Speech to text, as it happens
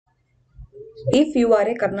If you are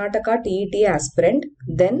a Karnataka TET aspirant,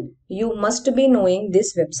 then you must be knowing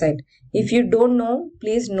this website. If you don't know,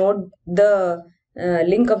 please note the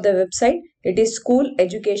link of the website. It is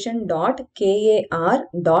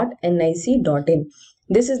schooleducation.kar.nic.in.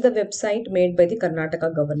 This is the website made by the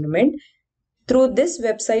Karnataka government. Through this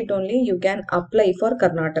website only you can apply for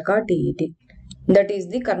Karnataka TET. That is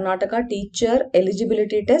the Karnataka Teacher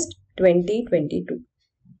Eligibility Test 2022.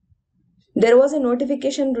 There was a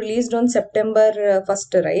notification released on September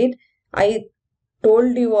 1st, right? I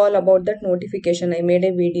told you all about that notification. I made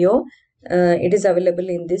a video. It is available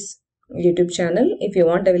in this YouTube channel. If you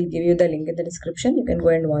want, I will give you the link in the description. You can go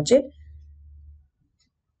and watch it.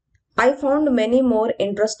 I found many more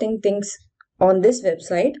interesting things on this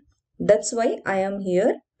website. That's why I am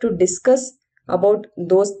here to discuss about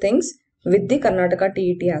those things with the Karnataka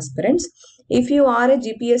TET aspirants. If you are a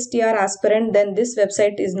GPSTR aspirant, then this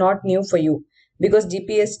website is not new for you, because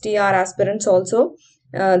GPSTR aspirants also,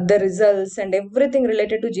 the results and everything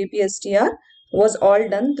related to GPSTR was all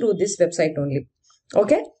done through this website only.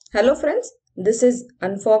 Okay. Hello friends, this is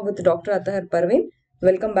Unfog with Dr. Atahar Parveen.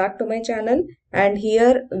 Welcome back to my channel, and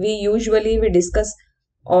here we discuss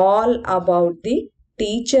all about the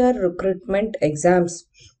teacher recruitment exams.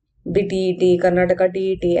 The TET, Karnataka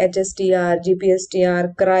TET, HSTR,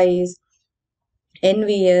 GPSTR, CRIS,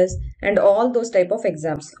 NVS and all those type of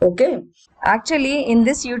exams. Okay. Actually, in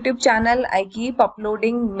this YouTube channel, I keep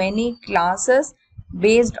uploading many classes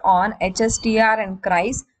based on HSTR and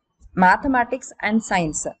CRIS, mathematics and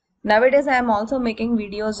science. Nowadays, I am also making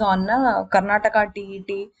videos on Karnataka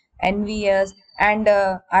TET, NVS, and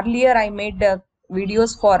earlier I made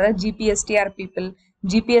videos for GPSTR people.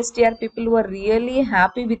 GPSTR people were really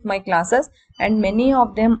happy with my classes, and many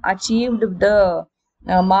of them achieved the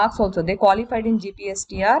marks also. They qualified in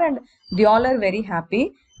GPSTR and they all are very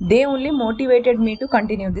happy. They only motivated me to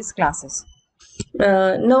continue these classes.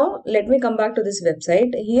 Now let me come back to this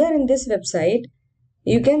website. Here in this website,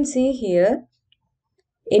 you can see here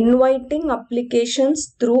inviting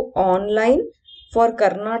applications through online for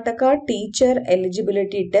Karnataka Teacher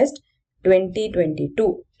Eligibility Test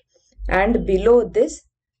 2022. And below this,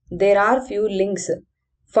 there are few links.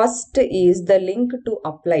 First is the link to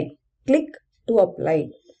apply. Click to apply.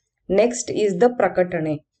 Next is the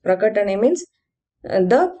Prakatane. Prakatane means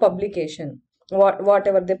the publication,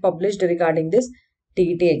 whatever they published regarding this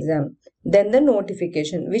TET exam. Then the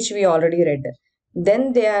notification, which we already read.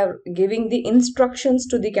 Then they are giving the instructions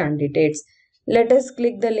to the candidates. Let us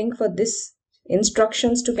click the link for this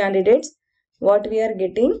instructions to candidates. What we are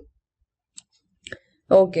getting?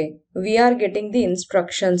 Okay, we are getting the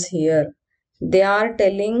instructions here. They are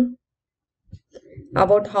telling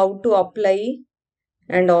about how to apply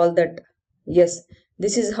and all that. Yes,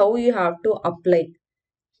 this is how you have to apply.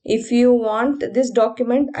 If you want this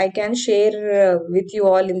document, I can share with you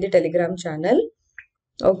all in the Telegram channel.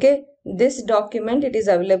 Okay, this document, it is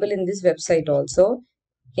available in this website also.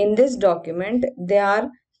 In this document, they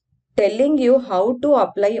are telling you how to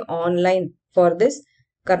apply online for this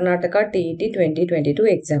Karnataka TET 2022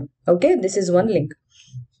 exam. Okay, this is one link.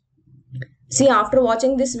 See, after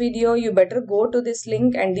watching this video, you better go to this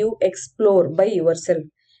link and you explore by yourself.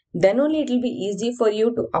 Then only it will be easy for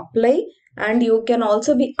you to apply, and you can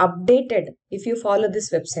also be updated if you follow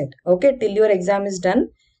this website. Okay, till your exam is done,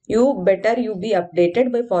 you be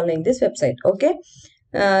updated by following this website. Okay.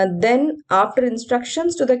 Then after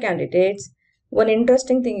instructions to the candidates, one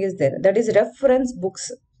interesting thing is there, that is reference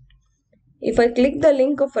books. If I click the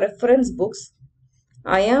link of reference books,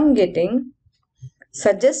 I am getting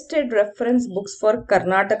suggested reference books for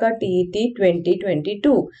Karnataka TET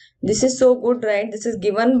 2022. This is so good, right? This is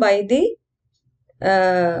given by the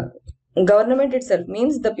government itself.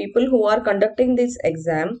 Means the people who are conducting this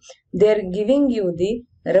exam, they are giving you the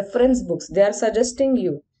reference books. They are suggesting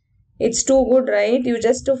you. It's too good, right? You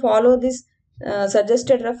just to follow this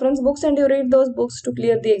suggested reference books and you read those books to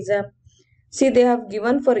clear the exam. See, they have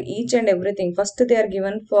given for each and everything. First, they are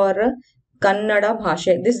given for Kannada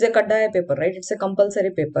Bhashe. This is a Kaddaya paper, right? It's a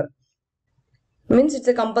compulsory paper. Means it's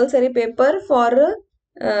a compulsory paper for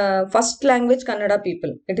first language Kannada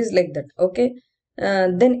people. It is like that. Okay.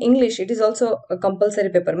 Then English, it is also a compulsory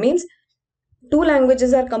paper. Means two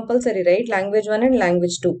languages are compulsory, right? Language 1 and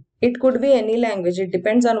language 2. It could be any language. It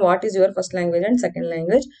depends on what is your first language and second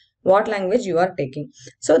language, what language you are taking.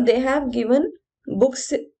 So they have given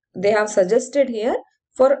books, they have suggested here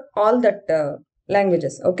for all that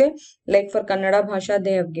languages. Okay. Like for Kannada Bhasha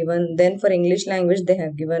they have given. Then for English language they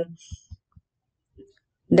have given.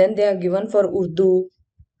 Then they have given for Urdu.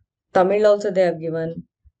 Tamil also they have given.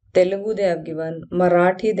 Telugu they have given.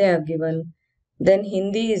 Marathi they have given. Then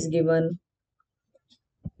Hindi is given.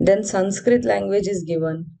 Then Sanskrit language is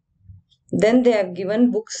given. Then they have given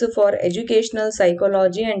books for educational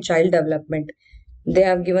psychology and child development. They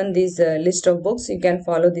have given this list of books. You can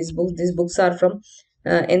follow these books. These books are from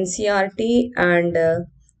NCRT, and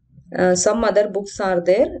some other books are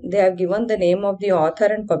there. They have given the name of the author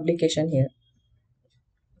and publication here.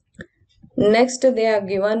 Next, they have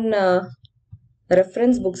given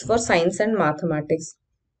reference books for science and mathematics.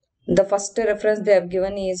 The first reference they have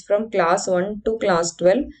given is from class 1 to class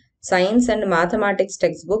 12 science and mathematics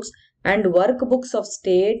textbooks and workbooks of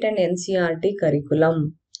state and NCRT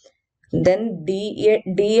curriculum. Then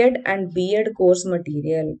DED and BEd course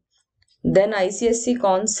material. Then ICSE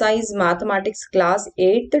concise mathematics class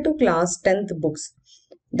 8th to class 10th books.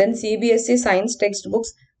 Then CBSE science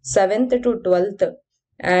textbooks 7th to 12th,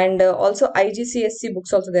 and also IGCSE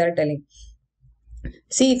books also they are telling.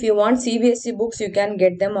 See, if you want CBSE books, you can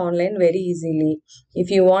get them online very easily.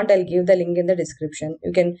 If you want, I'll give the link in the description.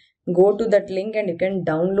 You can go to that link and you can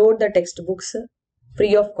download the textbooks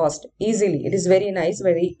free of cost easily. It is very nice,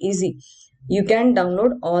 very easy. You can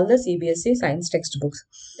download all the CBSE science textbooks.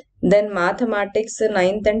 Then mathematics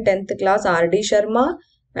 9th and 10th class R.D. Sharma,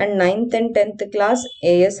 and 9th and 10th class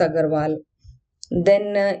A.S. Agarwal.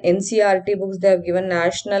 Then NCRT books, they have given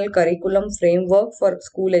National Curriculum Framework for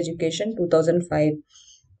School Education 2005.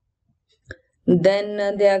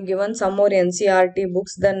 Then they have given some more NCRT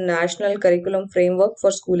books, the National Curriculum Framework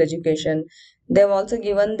for School Education. They have also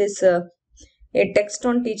given this a text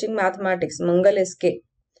on teaching mathematics, Mangal S.K.,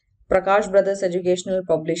 Prakash Brothers Educational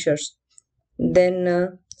Publishers.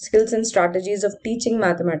 Then skills and strategies of teaching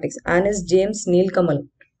mathematics, Annis James Neelkamal.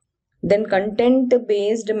 Then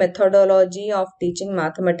content-based methodology of teaching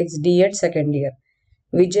mathematics, DEd second year,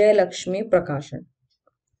 Vijay Lakshmi Prakashan.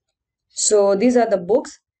 So these are the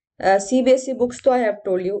books. CBSE books, though I have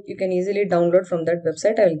told you, you can easily download from that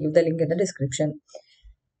website. I will give the link in the description.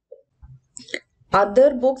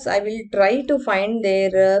 Other books, I will try to find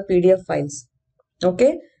their PDF files.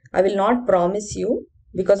 Okay, I will not promise you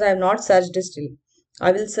because I have not searched still.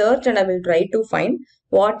 I will search and I will try to find.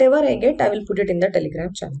 Whatever I get, I will put it in the Telegram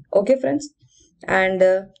channel. Okay, friends. And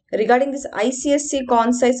regarding this ICSE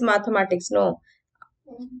concise mathematics, no,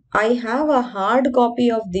 I have a hard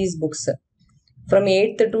copy of these books from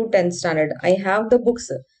 8th to 10th standard. I have the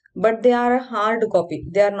books, but they are a hard copy.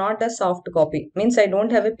 They are not a soft copy. Means I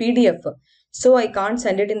don't have a PDF. So I can't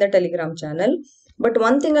send it in the Telegram channel. But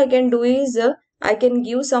one thing I can do is I can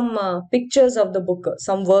give some pictures of the book,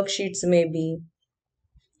 some worksheets maybe.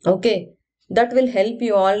 Okay, that will help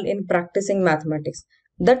you all in practicing mathematics.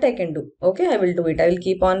 That I can do. Okay, I will do it. I will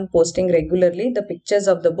keep on posting regularly the pictures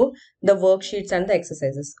of the book, the worksheets and the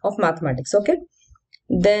exercises of mathematics. Okay.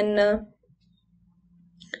 Then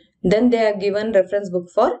they have given reference book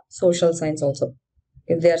for social science also.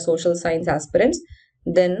 If they are social science aspirants,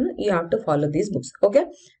 then you have to follow these books. Okay.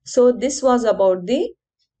 So this was about the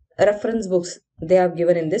reference books they have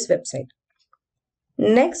given in this website.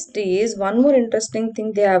 Next is one more interesting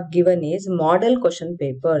thing they have given is model question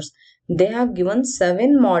papers. They have given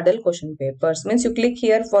 7 model question papers. Means you click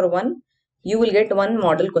here for one, you will get one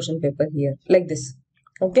model question paper here like this.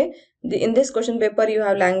 Okay. In this question paper, you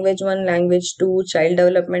have language 1, language 2, child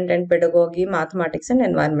development and pedagogy, mathematics and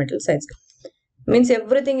environmental science. Means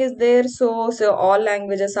everything is there. So all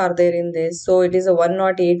languages are there in this. So it is a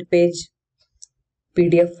 108 page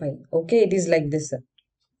PDF file. Okay. It is like this.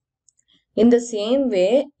 In the same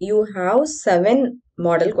way, you have 7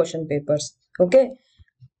 model question papers. Okay.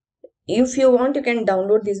 If you want, you can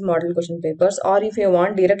download these model question papers, or if you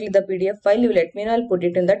want directly the PDF file, you let me know. I'll put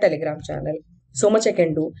it in the Telegram channel. So much I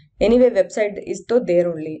can do. Anyway, website is to there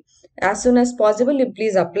only. As soon as possible, you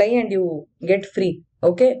please apply and you get free.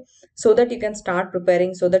 Okay. So that you can start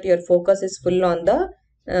preparing, so that your focus is full on the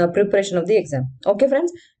preparation of the exam. Okay,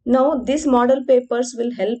 friends. Now, these model papers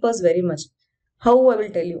will help us very much. How I will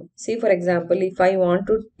tell you. See, for example, if I want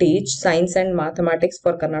to teach science and mathematics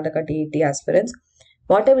for Karnataka TET aspirants,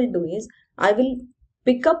 what I will do is I will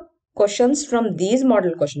pick up questions from these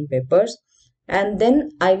model question papers, and then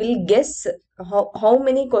I will guess how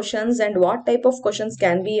many questions and what type of questions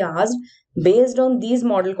can be asked based on these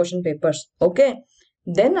model question papers. Okay.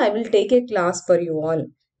 Then I will take a class for you all.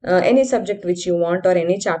 Any subject which you want or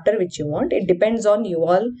any chapter which you want. It depends on you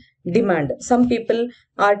all demand. Some people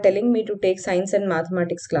are telling me to take science and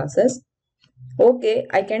mathematics classes. Okay,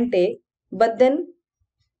 I can take, but then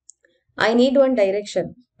I need one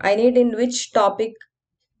direction. I need in which topic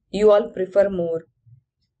you all prefer more.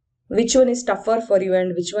 Which one is tougher for you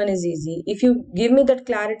and which one is easy. If you give me that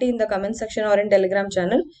clarity in the comment section or in Telegram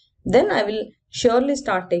channel, then I will surely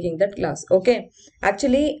start taking that class. Okay.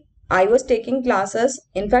 Actually, I was taking classes.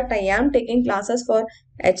 In fact, I am taking classes for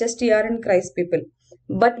HSTR and CRISE people.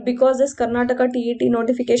 But because this Karnataka TET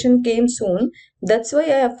notification came soon, that's why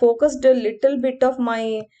I have focused a little bit of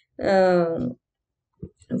my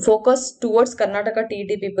focus towards Karnataka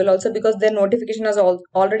TET people also, because their notification has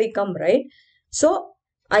already come, right? So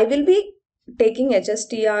I will be taking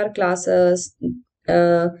HSTR classes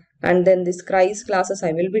and then this CRISE classes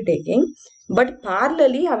I will be taking. But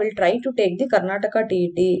parallelly, I will try to take the Karnataka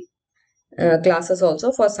TET classes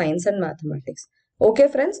also for science and mathematics. Okay,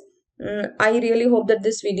 friends. I really hope that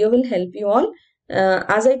this video will help you all.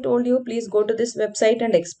 As I told you, please go to this website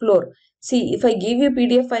and explore. See, if I give you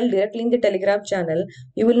PDF file directly in the Telegram channel,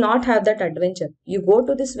 you will not have that adventure. You go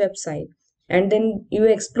to this website and then you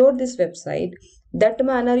explore this website. That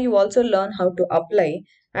manner you also learn how to apply,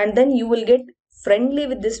 and then you will get friendly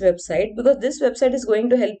with this website, because this website is going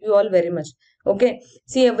to help you all very much. Okay.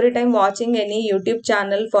 See, every time watching any YouTube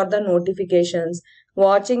channel for the notifications,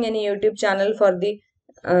 watching any YouTube channel for the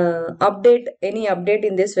any update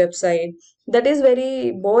in this website, that is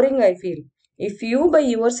very boring, I feel. If you by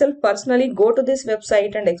yourself personally go to this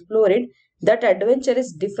website and explore it, that adventure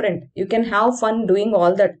is different. You can have fun doing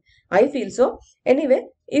all that, I feel so. Anyway,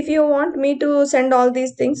 if you want me to send all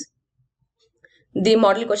these things, the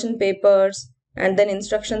model question papers and then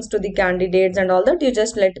instructions to the candidates and all that, you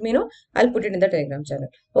just let me know. I'll put it in the Telegram channel.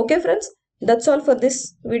 Okay, friends, that's all for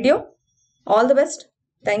this video. All the best.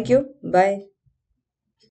 Thank you. Bye.